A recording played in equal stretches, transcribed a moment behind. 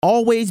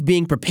always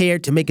being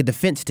prepared to make a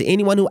defense to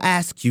anyone who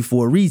asks you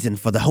for a reason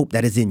for the hope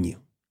that is in you.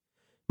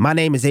 My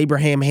name is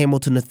Abraham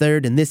Hamilton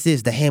III, and this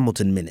is the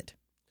Hamilton Minute.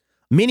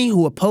 Many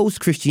who oppose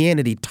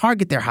Christianity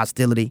target their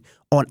hostility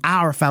on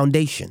our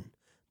foundation,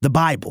 the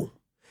Bible.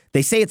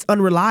 They say it's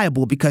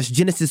unreliable because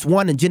Genesis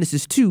 1 and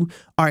Genesis 2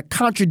 are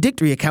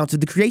contradictory accounts of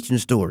the creation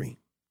story.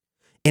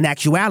 In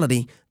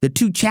actuality, the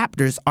two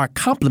chapters are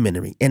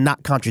complementary and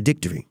not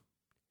contradictory.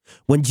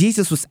 When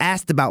Jesus was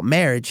asked about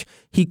marriage,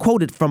 he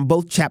quoted from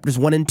both chapters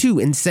 1 and 2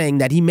 in saying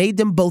that he made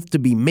them both to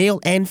be male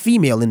and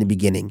female in the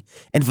beginning,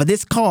 and for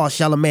this cause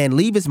shall a man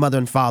leave his mother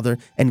and father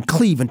and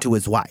cleave unto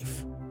his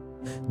wife.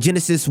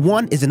 Genesis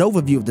 1 is an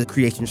overview of the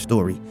creation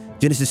story.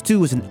 Genesis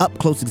 2 is an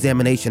up-close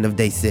examination of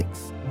day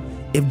 6.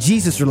 If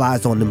Jesus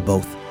relies on them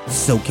both,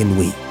 so can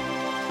we.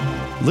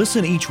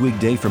 Listen each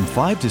weekday from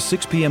 5 to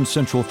 6 p.m.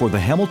 Central for the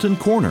Hamilton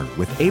Corner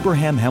with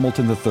Abraham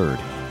Hamilton III,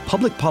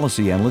 public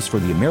policy analyst for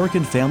the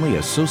American Family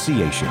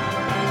Association.